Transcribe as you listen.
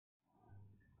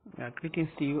Greetings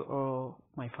to you all,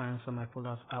 my fans and my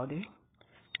followers out there.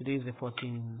 Today is the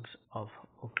 14th of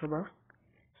October,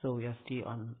 so we are still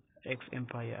on X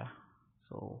Empire.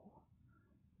 So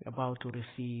we're about to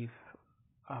receive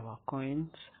our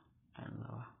coins and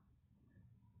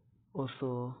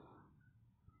also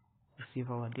receive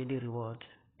our daily reward.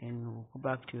 Then we'll go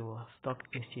back to our stock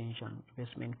exchange and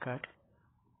investment card.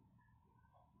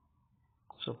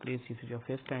 So please, if it's your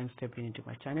first time stepping into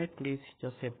my channel, please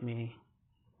just help me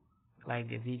like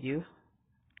the video,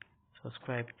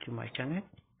 subscribe to my channel,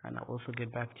 and I'll also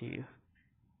get back to you.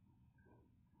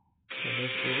 So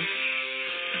let's go.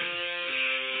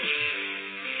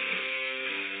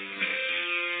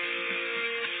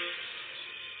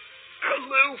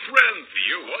 Hello friends,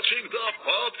 you're watching the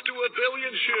Path to a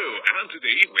Billion show, and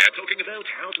today we're talking about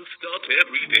how to start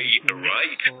every day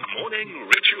right. Morning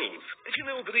rituals. Did you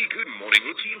know that a good morning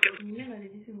routine can...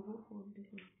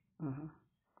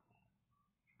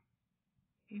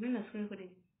 Even a screen for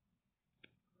it.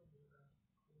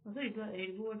 Also, you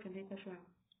do work and take a show.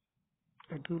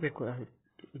 I do record.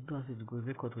 It does it go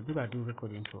record. I do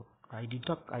recording so I did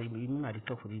talk. I mean I did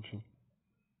talk for eating.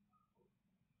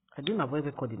 I don't avoid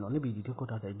recording or maybe the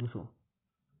record as I do so.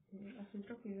 As you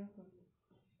talk, you record.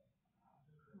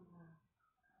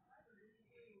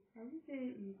 I would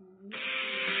say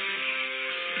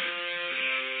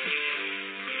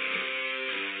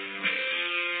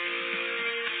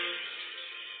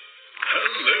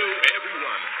Hello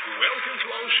everyone, welcome to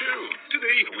our show.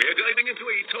 Today we're diving into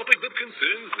a topic that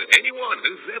concerns anyone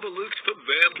who's ever looked for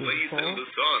their place in the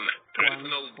sun.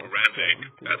 Personal branding.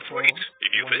 That's right.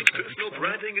 If you think personal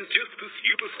branding is just for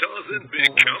superstars and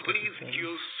big companies,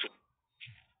 you're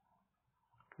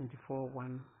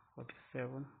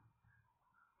 24,147.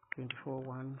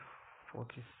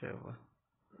 24,147.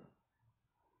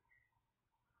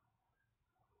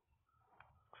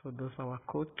 So those are our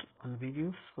quote and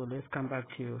videos. So let's come back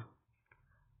to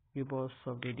rewards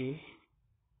of the day.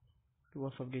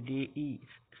 Rewards of the day is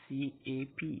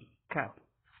CAP. CAP.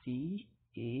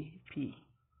 CAP.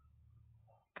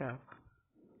 CAP.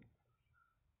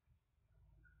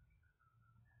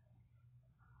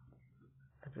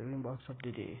 That's the rewards of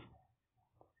the day.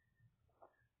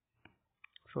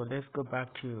 So let's go back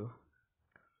to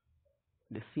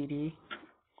the city.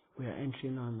 We are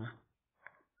entering on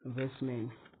investment.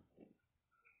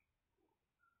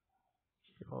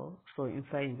 So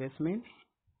inside investment,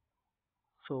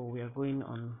 so we are going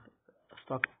on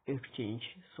stock exchange.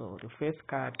 So the first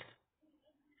card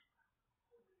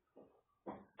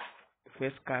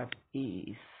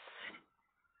is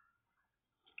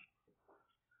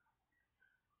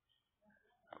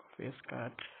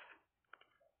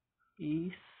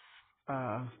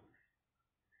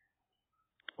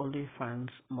OnlyFans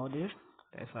model.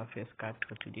 That's our first card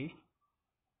for today.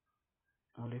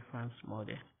 OnlyFans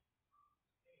model.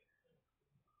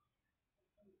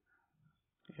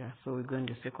 Yeah, so we're going.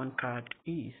 The second card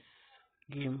is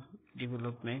game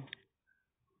development.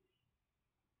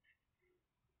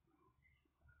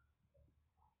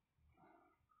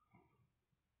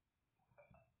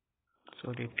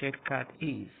 So the third card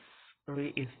is real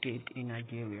estate in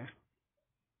Nigeria.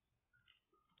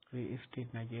 Real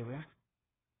estate Nigeria.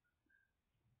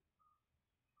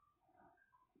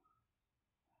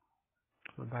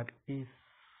 So that is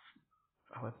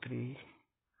our three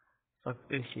stock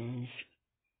exchange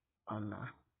on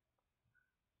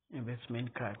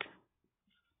investment card.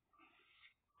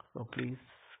 So please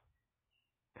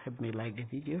help me like the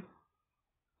video,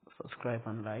 subscribe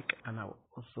and like, and I'll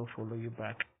also follow you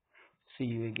back. See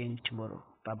you again tomorrow.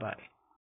 Bye bye.